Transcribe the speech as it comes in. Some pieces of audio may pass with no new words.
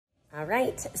All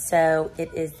right, so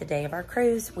it is the day of our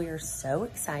cruise. We are so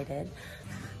excited.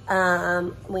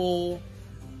 We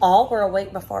all were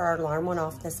awake before our alarm went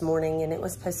off this morning, and it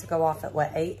was supposed to go off at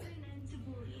what, 8?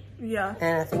 Yeah.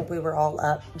 And I think we were all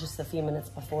up just a few minutes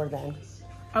before then.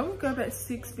 I woke up at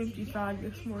 6:55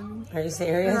 this morning. Are you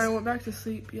serious? And I went back to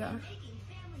sleep, yeah.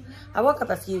 I woke up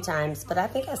a few times, but I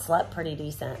think I slept pretty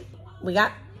decent. We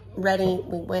got ready.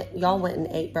 Y'all went and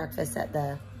ate breakfast at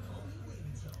the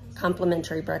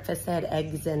complimentary breakfast. They had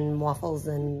eggs and waffles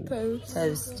and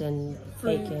toast and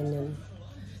bacon and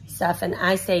stuff. And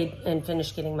I stayed and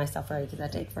finished getting myself ready because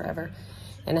that take forever.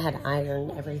 And I had to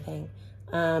iron everything.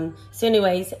 So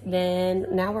anyways, then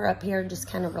now we're up here just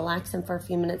kind of relaxing for a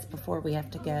few minutes before we have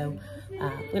to go.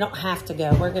 We don't have to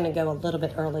go. We're going to go a little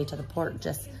bit early to the port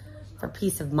just for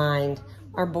peace of mind.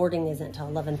 Our boarding isn't till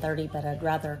 11:30, but I'd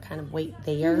rather kind of wait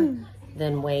there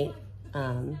than wait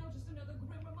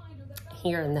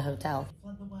here in the hotel.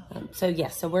 So yeah,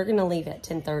 so we're going to leave at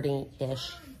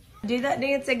 10:30-ish. Do that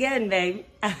dance again, babe.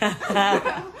 So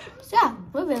yeah,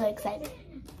 we're really excited.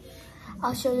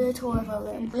 I'll show you a tour of our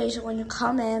room. Okay, so when you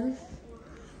come in,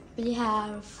 we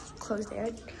have clothes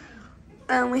there.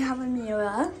 We have a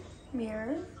mirror,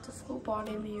 it's a full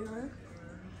body mirror.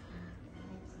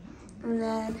 And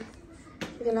then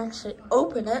you can actually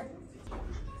open it.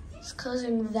 It's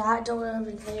closing that door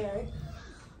over there.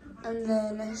 And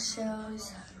then it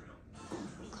shows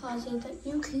a closet that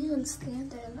you can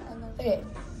stand in and the bed.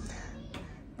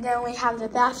 Then we have the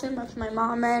bathroom with my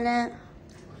mom in it.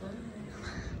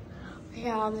 We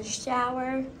have the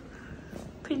shower,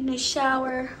 pretty nice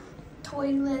shower,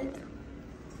 toilet,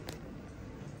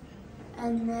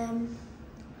 and then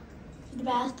the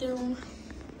bathroom.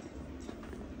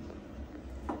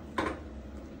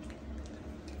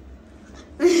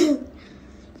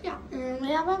 Yeah, and we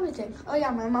have everything. Oh yeah,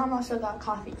 my mom also got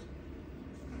coffee.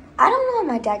 I don't know what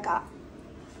my dad got,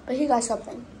 but he got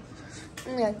something.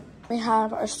 And then we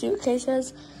have our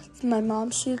suitcases. It's my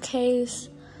mom's suitcase.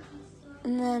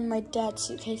 And then my dad's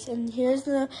suitcase. And here's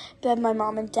the bed my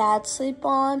mom and dad sleep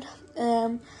on.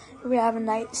 We have a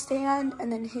nightstand.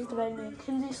 And then here's the bed me and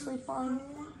Kinsey sleep on.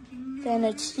 Then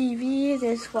a TV.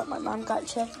 This is what my mom got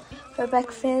for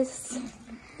breakfast.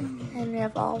 And we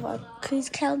have all of our cruise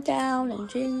countdown and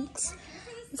drinks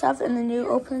and stuff. And then you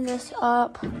open this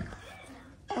up.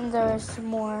 And there's some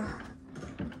more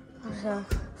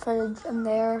footage in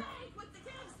there.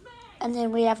 And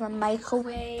then we have a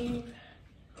microwave.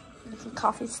 Some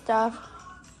coffee stuff.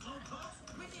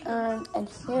 And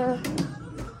here,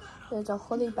 there's a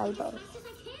Holy Bible.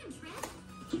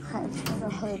 There's a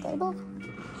Holy Bible.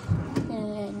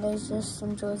 And there's just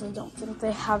some drawers. I don't think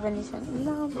they have anything in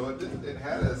them. So it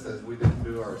had us as we didn't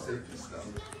do our safety stuff.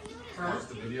 Watch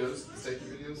the videos, the safety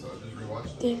videos, so I just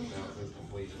rewatched them. Now it says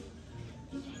completed.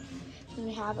 And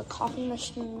we have a coffee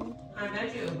machine. I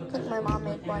think my mom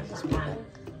made one this morning.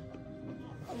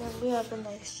 And then we have a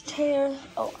nice chair.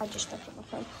 Oh, I just stepped on my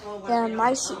phone. Then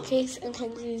my suitcase and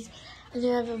Kenzie's. And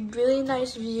then I have a really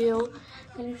nice view.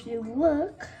 And if you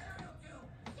look,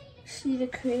 see the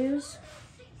cruise.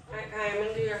 I'm going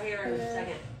to do your hair in a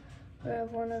second. We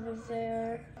have one over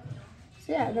there.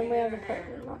 So yeah, then we have a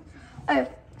parking lot. Oh,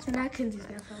 so now Kenzie's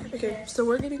gonna film. Okay, so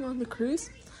we're getting on the cruise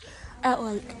at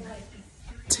like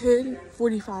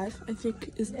 10:45, I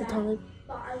think is the time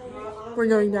we're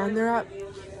going down there at.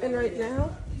 And right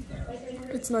now,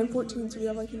 it's 9:14, so we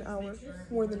have like an hour,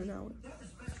 more than an hour.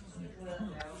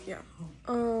 Yeah.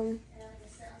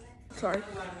 Sorry.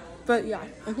 But yeah,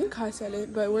 I think Kai said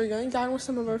it, but we're going down with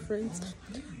some of our friends.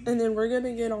 And then we're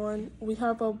gonna get on. We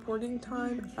have a boarding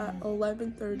time at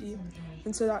 11:30,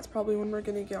 and so that's probably when we're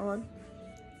gonna get on.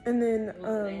 And then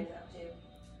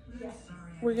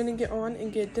we're gonna get on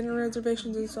and get dinner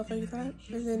reservations and stuff like that.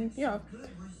 And then yeah,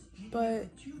 but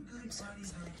I'm so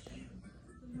excited.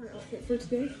 My outfit for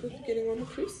today is getting on the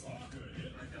cruise.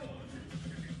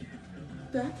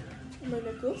 That, my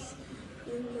necklace,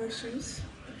 and my shoes.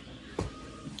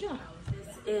 Yeah.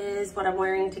 This is what I'm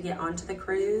wearing to get onto the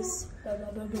cruise.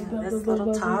 This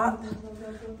little top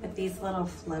with these little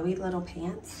flowy little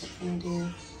pants. You can do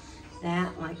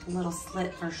that, like a little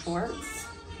slit for shorts.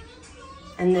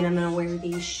 And then I'm gonna wear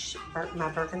these,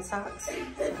 my Birkenstocks. So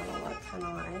it'll look kind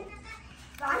of like,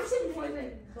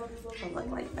 it'll look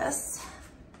like this.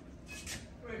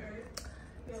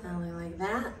 Something like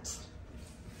that.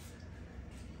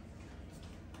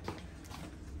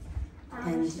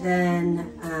 And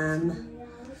then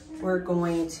we're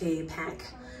going to pack,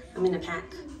 I'm gonna pack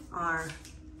our,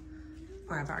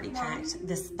 or I've already packed,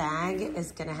 this bag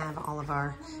is gonna have all of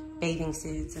our bathing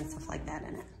suits and stuff like that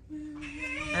in it.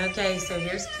 Okay, so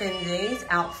here's Kenzie's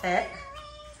outfit.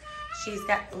 She's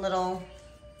got little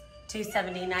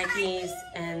 270 Nikes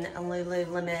and a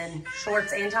Lululemon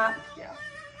shorts and top. Yeah.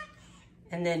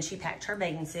 And then she packed her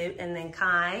bathing suit. And then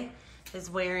Kai is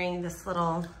wearing this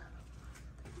little,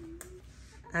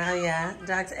 oh yeah,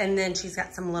 ducks. And then she's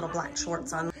got some little black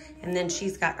shorts on. And then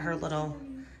she's got her little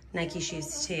Nike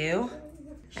shoes too.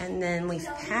 And then we've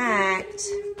packed,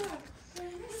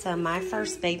 so my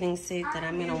first bathing suit that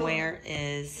I'm gonna wear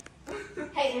is,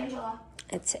 Hey, Angela.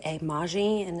 it's a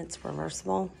Maji and it's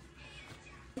reversible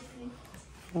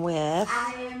with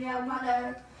I am your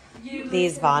mother.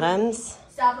 these bottoms.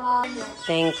 Stop.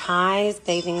 Then Kai's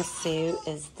bathing suit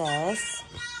is this.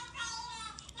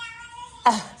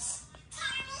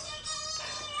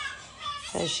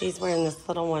 So she's wearing this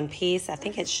little one piece. I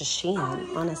think it's just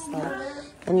Shein, honestly.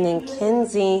 And then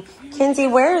Kenzie,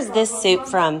 where is this suit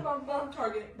from?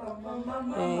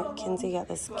 Kenzie got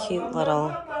this cute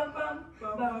little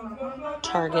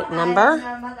Target number.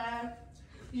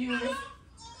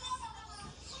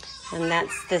 And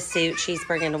that's the suit she's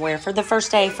bringing to wear for the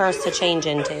first day for us to change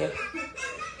into.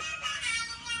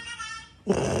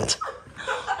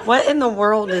 What in the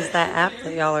world is that app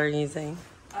that y'all are using?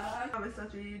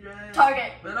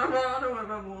 Target.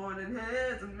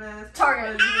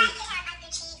 Target.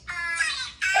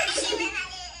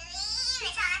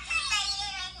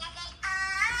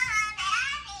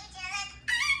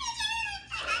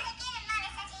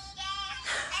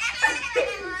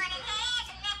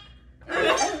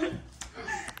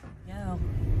 Yo,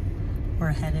 we're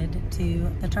headed to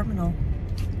the terminal.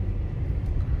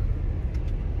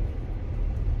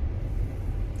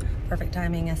 Perfect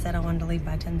timing. I said I wanted to leave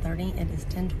by 10:30. It is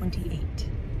 10:28.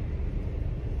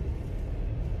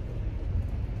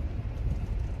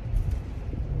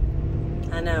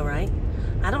 I know, right?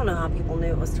 I don't know how people knew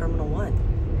it was Terminal 1.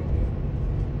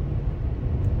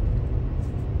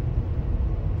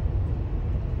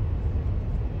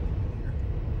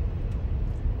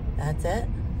 That's it?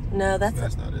 No, that's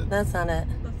not it. That's not it.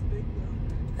 That's a big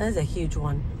one. That is a huge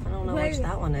one. I don't know which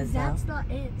that one is, though. That's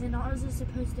not it. Then ours is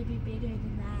supposed to be bigger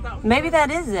than that. Maybe that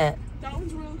is it. That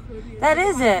one's Royal Caribbean. That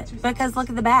is it. Because look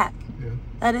at the back. Yeah.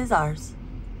 That is ours.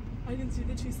 I can see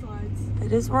the two slides.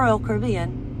 It is Royal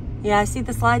Caribbean. Yeah, I see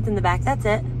the slides in the back. That's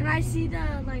it. And I see the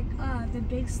the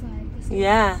big slide.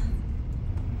 Yeah.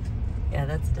 Yeah,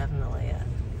 that's definitely it.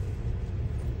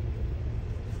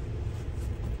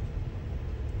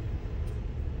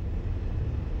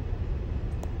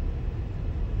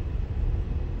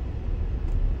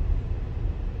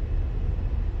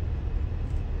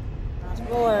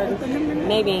 Bored.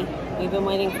 Maybe. We've been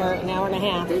waiting for an hour and a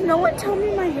half. Did no one tell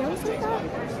me my hair was like that?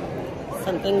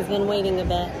 Something's been waiting a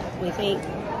bit. We think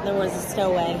there was a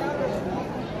stowaway.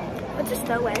 What's a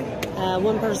stowaway?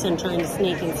 One person trying to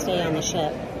sneak and stay on the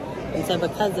ship. And so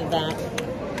because of that,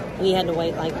 we had to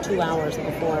wait like 2 hours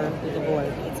before we could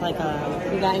board. It's like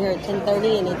we got here at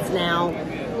 10:30 and it's now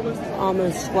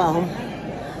almost 12.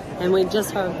 And we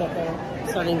just heard that they're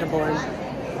starting to board.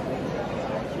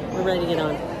 We're ready to get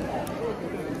on.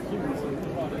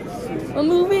 I'm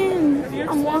moving.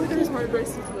 I'm walking. His heart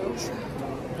races wills.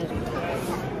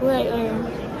 Right there.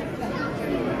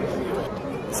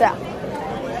 So.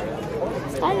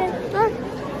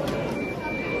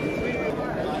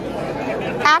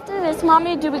 After this,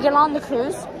 Mommy, do we get on the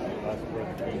cruise? I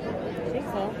think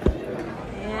so.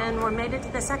 And we're made it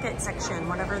to the second section,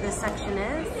 whatever this section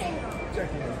is.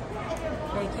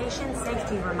 Vacation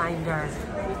safety reminder.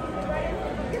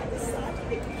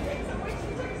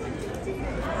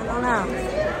 I don't know.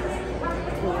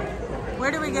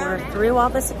 Where do we go? We're through all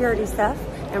the security stuff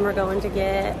and we're going to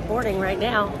get boarding right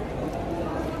now.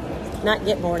 Not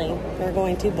get boarding, we're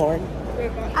going to board.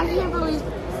 I can't believe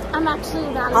I'm actually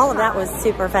about to All of that cry. was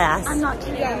super fast. I'm not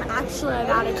kidding. I'm actually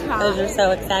about to cry. Because you're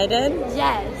so excited?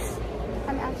 Yes.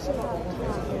 I'm actually about to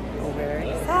cry. We're very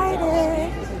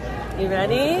excited. You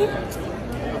ready?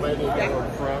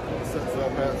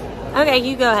 Okay,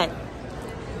 you go ahead.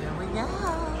 Here we go.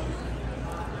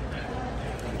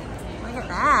 Look at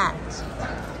that.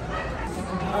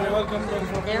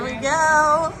 There we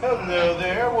go. Hello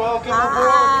there, welcome Hi.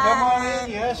 aboard. Come on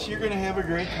in. Yes, you're going to have a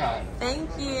great time. Thank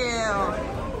you.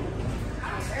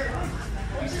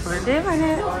 We're doing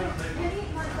it.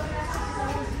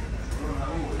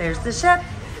 There's the ship.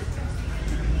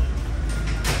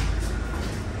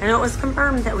 And it was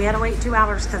confirmed that we had to wait 2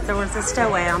 hours because there was a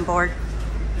stowaway on board.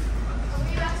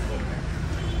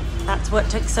 That's what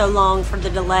took so long for the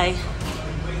delay.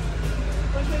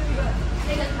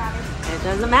 It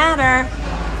doesn't matter.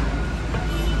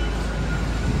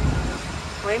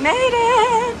 We made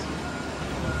it.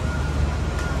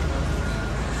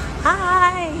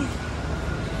 Hi.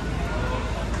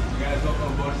 You guys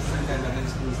welcome aboard to St.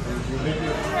 Helens Cruise. Thank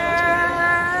you.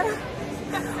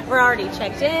 We're already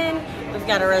checked in. We've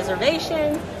got a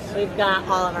reservation. We've got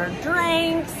all of our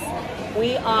drinks.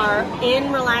 We are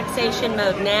in relaxation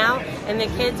mode now, and the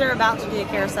kids are about to do the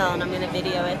carousel, and I'm going to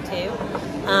video it too.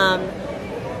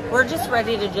 We're just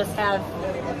ready to just have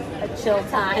a chill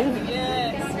time.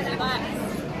 Yes, relax.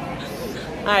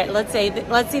 All right, let's see the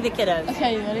kiddos.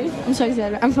 Okay, you ready? I'm so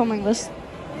excited. I'm filming this.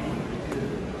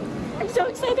 I'm so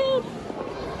excited.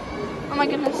 Oh my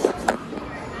goodness.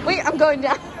 Wait, I'm going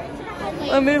down.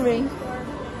 I'm moving.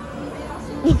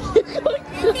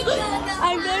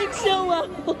 I'm going so well.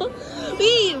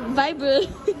 Wee, vibrate.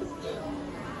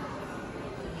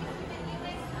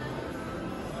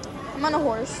 I'm on a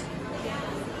horse.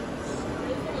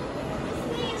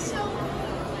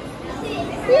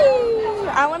 Woo,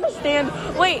 I want to stand.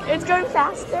 Wait, it's going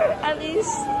faster at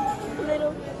least a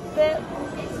little bit.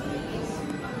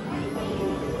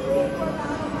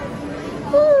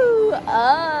 Woo,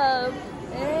 up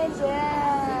and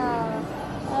down.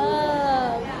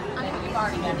 Up. I think you've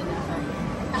already got it.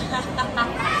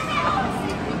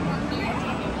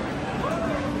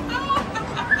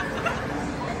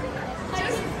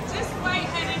 Just wait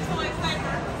until it's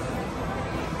over.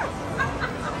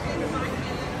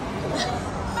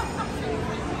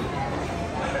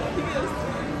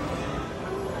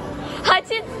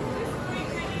 Hudson.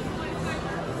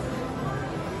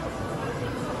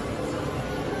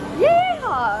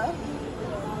 Yeah.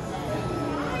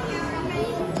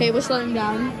 Okay, we're slowing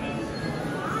down.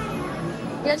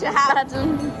 Get your hat,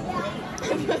 Hudson.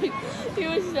 He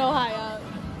was so high up.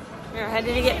 We're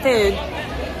headed to get food.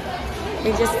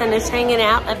 We just finished hanging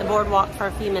out at the boardwalk for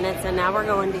a few minutes, and now we're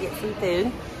going to get some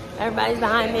food. Everybody's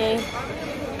behind me,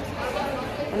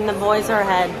 and the boys are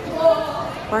ahead.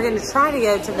 We're going to try to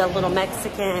go to the little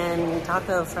Mexican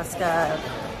taco fresca.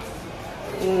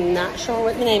 Not sure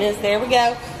what the name is. There we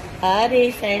go.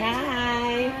 Buddy, say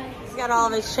hi. He's got all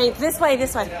of his shapes. This way,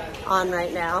 on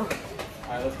right now.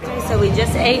 Okay, so we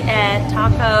just ate at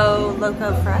Taco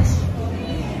Loco Fresh.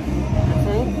 I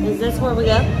think. Is this where we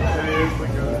go?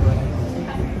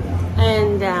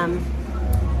 And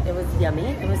it was yummy.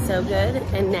 It was so good.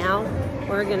 And now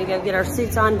we're going to go get our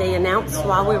suits on. They announced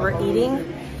while we were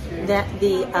eating that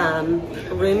the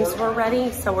rooms were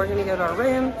ready. So we're going to go to our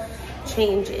room,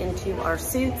 change into our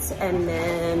suits, and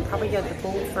then probably go to the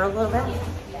pool for a little bit.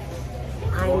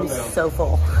 I'm so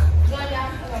full.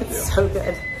 It's so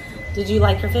good. Did you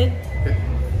like your food?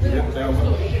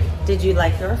 Did you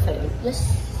like your food? Yes.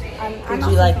 Did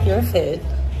you like your food?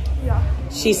 Yeah.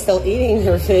 She's still eating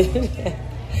her food.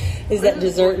 Is that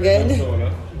dessert good? I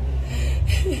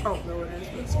don't know what it is,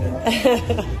 but it's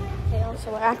good. Okay,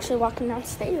 so we're actually walking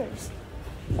downstairs.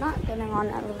 Not getting on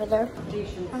over there.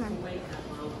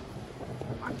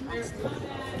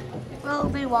 We'll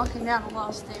be walking down a lot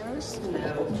of stairs.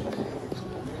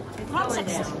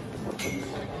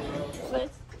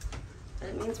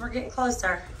 That means we're getting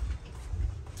closer.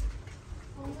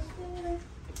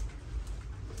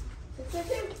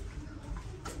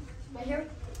 Right here?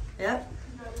 Yep.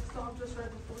 No, it stopped just right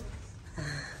before.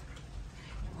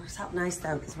 Works out nice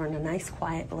though, because we're in a nice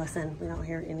quiet listen. We don't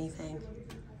hear anything.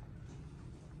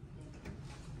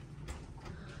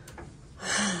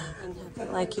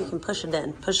 Like you can push it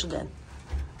in. Push it in.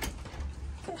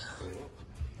 Okay.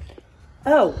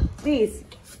 Oh, please.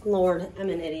 Lord, I'm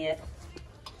an idiot.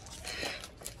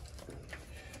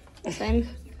 Same.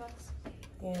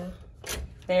 Yeah.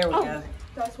 There we go.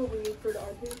 That's what we need for the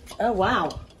RP. Oh,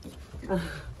 wow.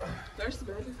 There's the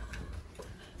bed.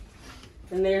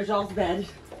 And there's y'all's bed.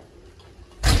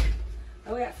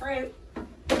 Oh, we got fruit.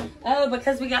 Oh,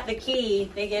 because we got the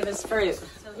key, they gave us fruit.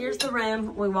 So here's the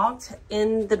room. We walked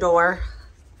in the door.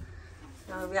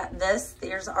 Now we've got this.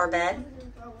 There's our bed.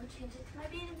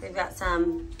 We've got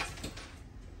some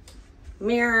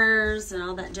mirrors and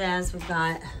all that jazz. We've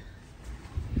got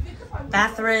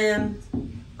bathroom.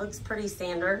 Looks pretty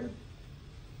standard.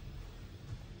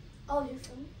 Oh, you're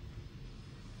filming?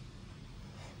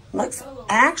 Looks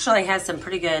actually has some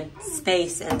pretty good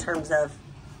space in terms of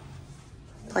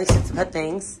places to put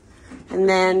things. And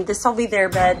then this will be their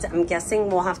beds. I'm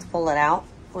guessing we'll have to pull it out,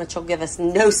 which will give us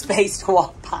no space to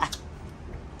walk by.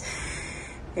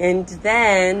 And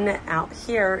then out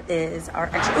here is our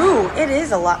extra. Ooh, it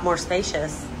is a lot more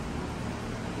spacious.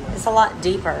 It's a lot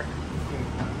deeper.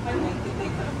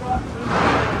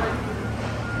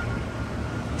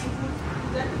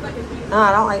 Oh,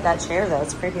 I don't like that chair though.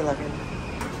 It's creepy looking.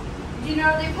 You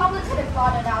know, they probably could have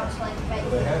brought it out to like make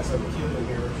They had some cute in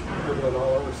here, scribbling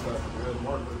all over stuff. Red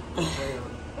marker.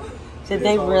 Did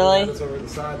they really? It's over the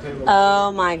side table.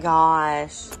 Oh my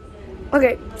gosh.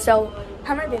 Okay, so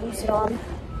how many babies sit on?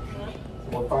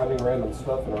 We're finding random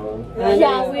stuff in our room.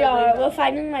 Yeah, we are. We're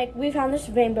finding, like, we found this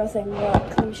rainbow thing.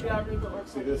 Look,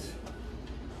 See this?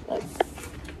 look.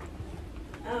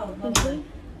 Oh, lovely.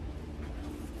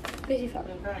 Crazy fun.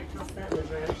 I'm going to toss that in the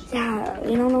trash. Yeah,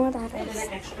 we don't know what that I did is.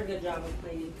 an extra good job of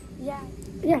cleaning. Yeah.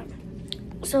 Yeah.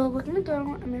 So we're gonna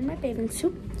go. I'm in my bathing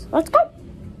suit. So let's go.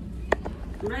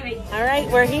 I'm ready. All right,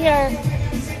 we're here.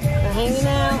 We're hanging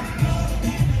out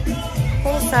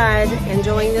poolside,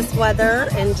 enjoying this weather,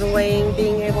 enjoying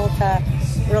being able to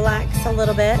relax a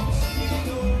little bit.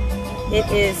 It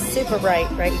is super bright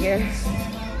right here,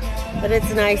 but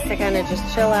it's nice to kind of just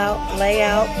chill out, lay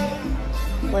out,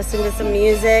 listen to some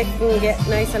music, and get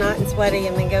nice and hot and sweaty,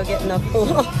 and then go get in the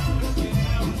pool.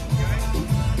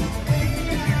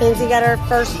 Lindsay got our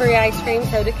first free ice cream,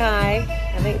 so did Kai.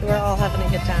 I think we're all having a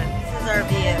good time. This is our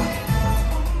view.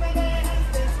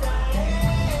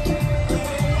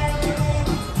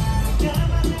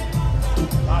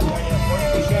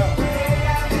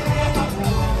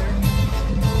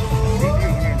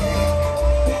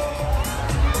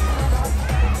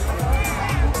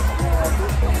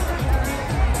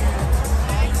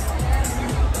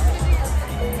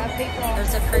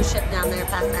 There's a cruise ship down there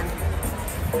past them.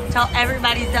 Till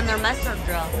everybody's done their mustard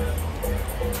drill.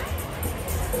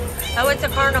 Oh, it's a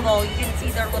carnival. You can see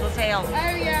their little tail. Oh,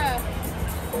 yeah.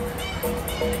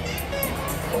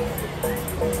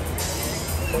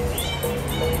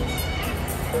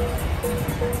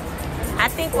 I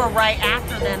think we're right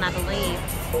after them, I believe.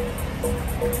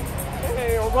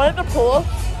 Okay, we're at the pool.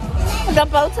 The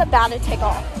boat's about to take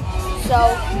off.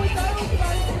 So,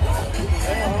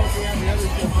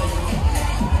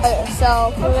 okay,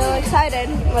 so we're really excited.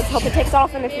 Let's hope it takes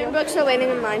off in a few. Brooks are waiting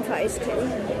in line for ice cream.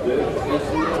 Yeah.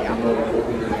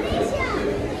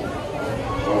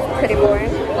 Pretty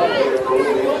boring.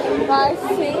 But I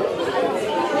think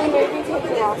we may be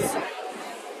taking off soon.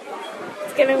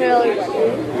 It's getting really windy.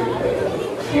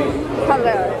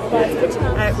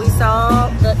 Alright, we saw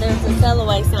that there's a sail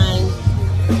away sign,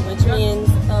 which means,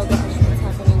 oh gosh, what's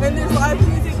happening? And there's live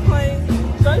music playing.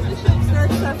 Both the ships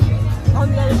next up on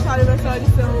the other side of us already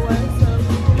fell away, so.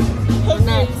 We're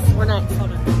next. We're next.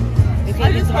 Hold on. We I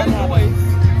can't just get heard to the that. voice.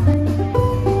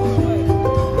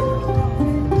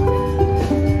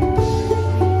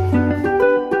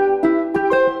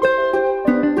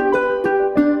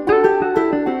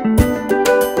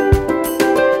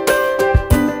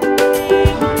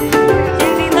 Judy, look.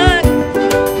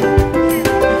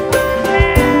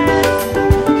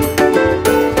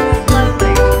 Slowly.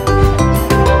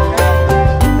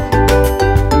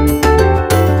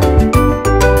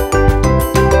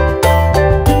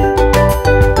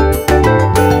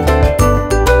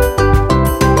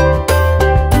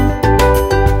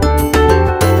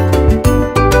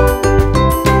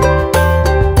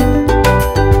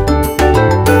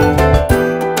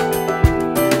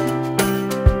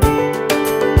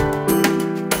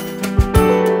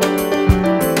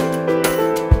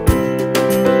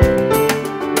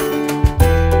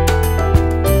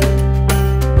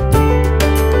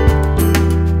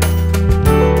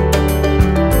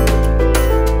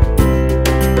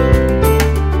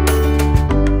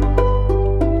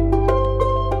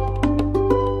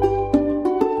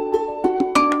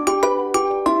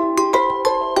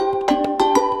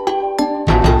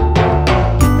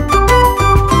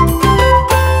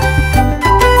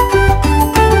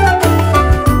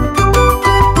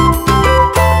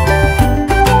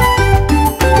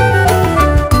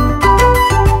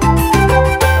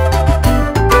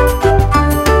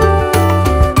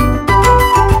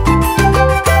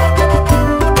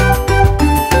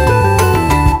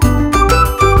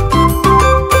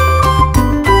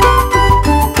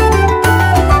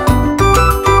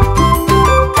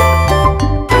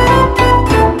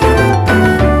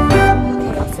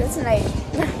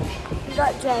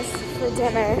 dressed for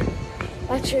dinner.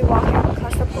 Actually walking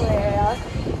across the pool area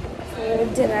for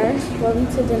dinner, going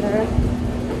to dinner.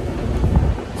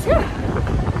 So yeah,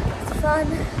 it's fun,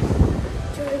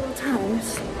 enjoyable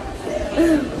times.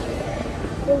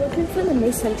 We're looking for the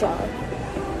mason jar.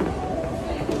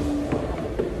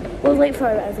 We'll wait for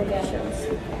our reservations.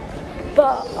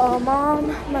 But my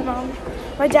mom,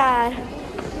 my dad,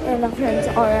 and my friends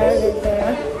are already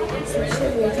there. So it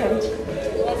should be okay.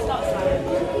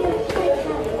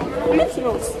 Mickey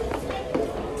Mouse.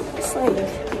 Slave.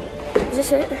 Is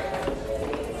this it?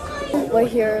 We're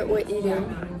here, we're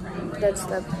eating. That's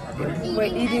the,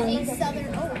 we're eating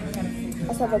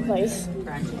a southern place.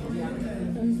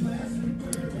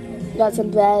 Got some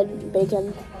bread,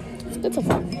 bacon. It's good so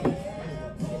far.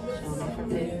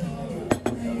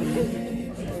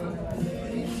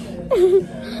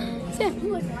 So,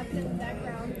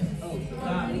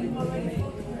 yeah.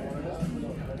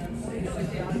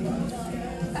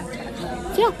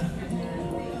 yeah.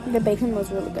 The bacon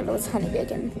was really good. It was honey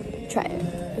bacon. Try it.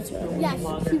 It's really good.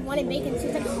 Yeah, she wanted bacon. She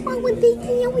was like, oh, I want bacon.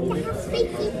 I want the house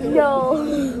bacon. No.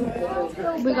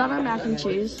 We got our mac and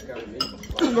cheese.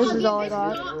 And this is all I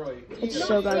got. It's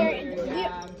so good.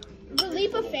 The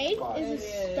Leap of Faith is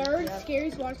the third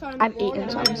scariest water slide. I've eaten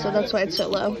some, so that's why it's so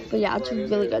low. But yeah, it's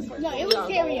really good. No, it was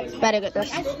scary. Better get this.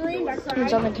 I screamed. I cried.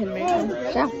 It's on the convention.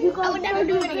 So yeah. I would never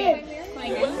do it again.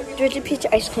 Georgia Peach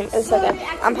ice cream is so good.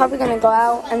 I'm probably gonna go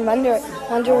out and wander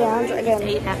around again.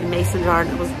 Ate at Mason Jar.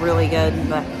 It was really good,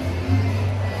 but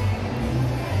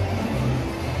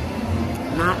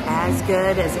not as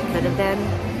good as it could have been.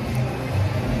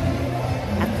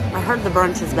 I heard the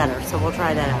brunch is better, so we'll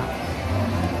try that out.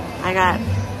 I got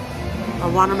a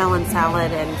watermelon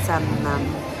salad and some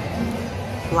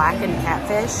blackened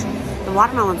catfish. The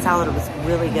watermelon salad was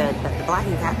really good, but the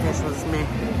blackened catfish was meh.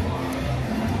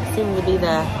 Seemed to be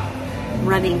the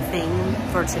running thing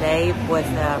for today with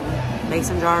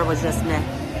Mason Jar was just meh.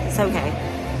 It's okay.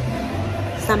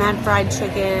 Some had fried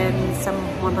chicken,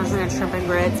 one person had shrimp and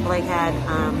grits. Blake had,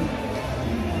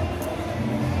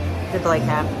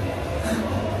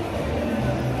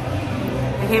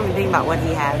 I can't even think about what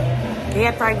he had. He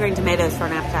had fried green tomatoes for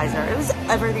an appetizer.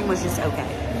 Everything was just okay.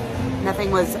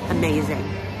 Nothing was amazing.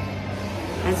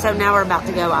 And so now we're about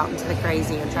to go out into the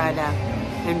crazy and try to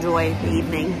enjoy the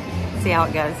evening. See how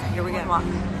it goes. Here we go. Walk.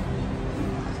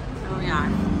 Here we are.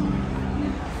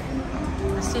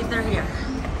 Let's see if they're here.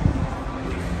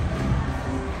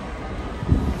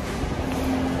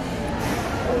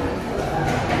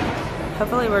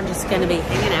 Hopefully we're just going to be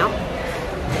hanging out.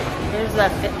 Here's the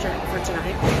fit check for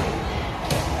tonight.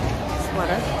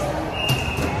 Sweater.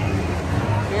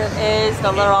 Here is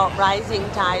the little Rising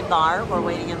Tide bar. We're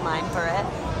waiting in line for it.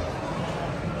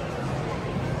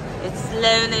 It's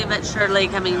slowly but surely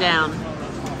coming down.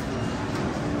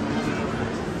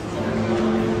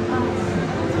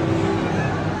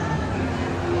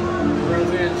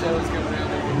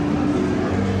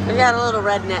 We got a little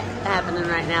redneck happening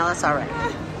right now. That's all right.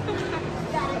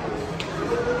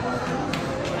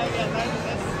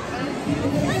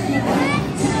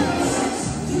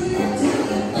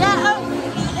 Yeah, oh,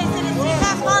 is it a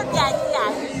half hard? Yeah.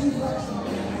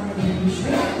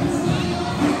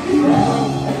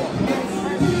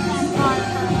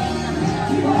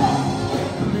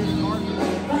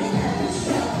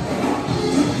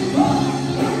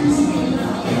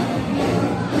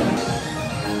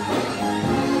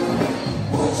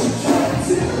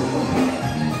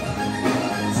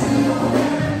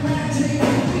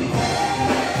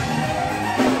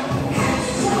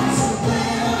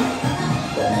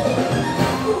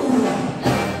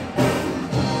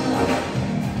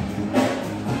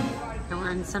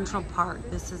 Central Park.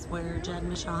 This is where Jed and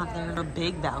Michelle have their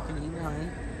big balcony, really.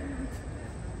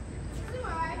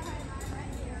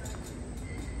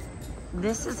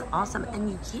 This is awesome, and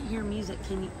you can't hear music.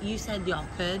 You said y'all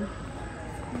could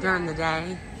during the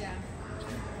day? Yeah.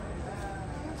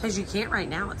 Because you can't right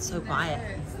now. It's so quiet.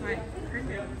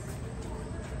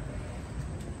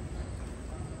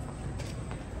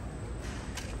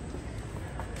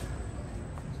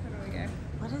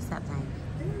 What is that thing?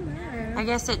 I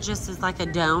guess it just is like a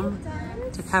dome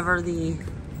to cover the...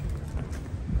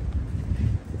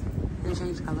 They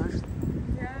change colors?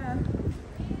 Yeah.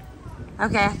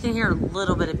 Okay, I can hear a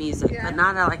little bit of music, but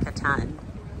not like a ton.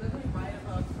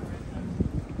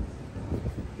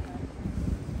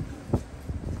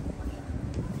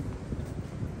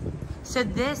 So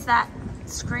that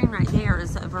screen right there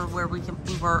is over where we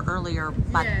were earlier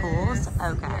by the pools?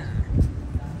 Okay.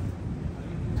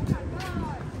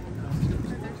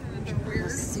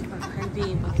 Super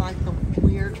creepy with like the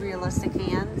weird realistic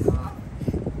hands. The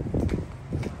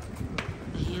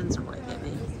hands are what get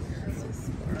me.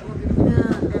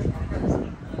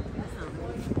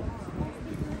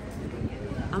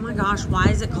 Oh my gosh, why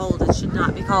is it cold? It should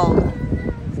not be cold.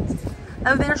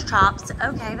 Oh, there's Chops.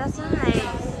 Okay, that's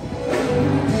nice.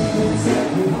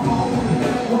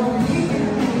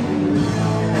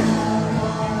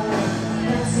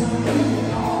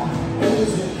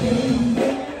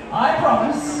 I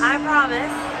promise.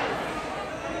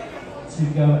 To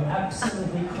go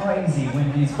absolutely crazy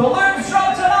when these balloons drop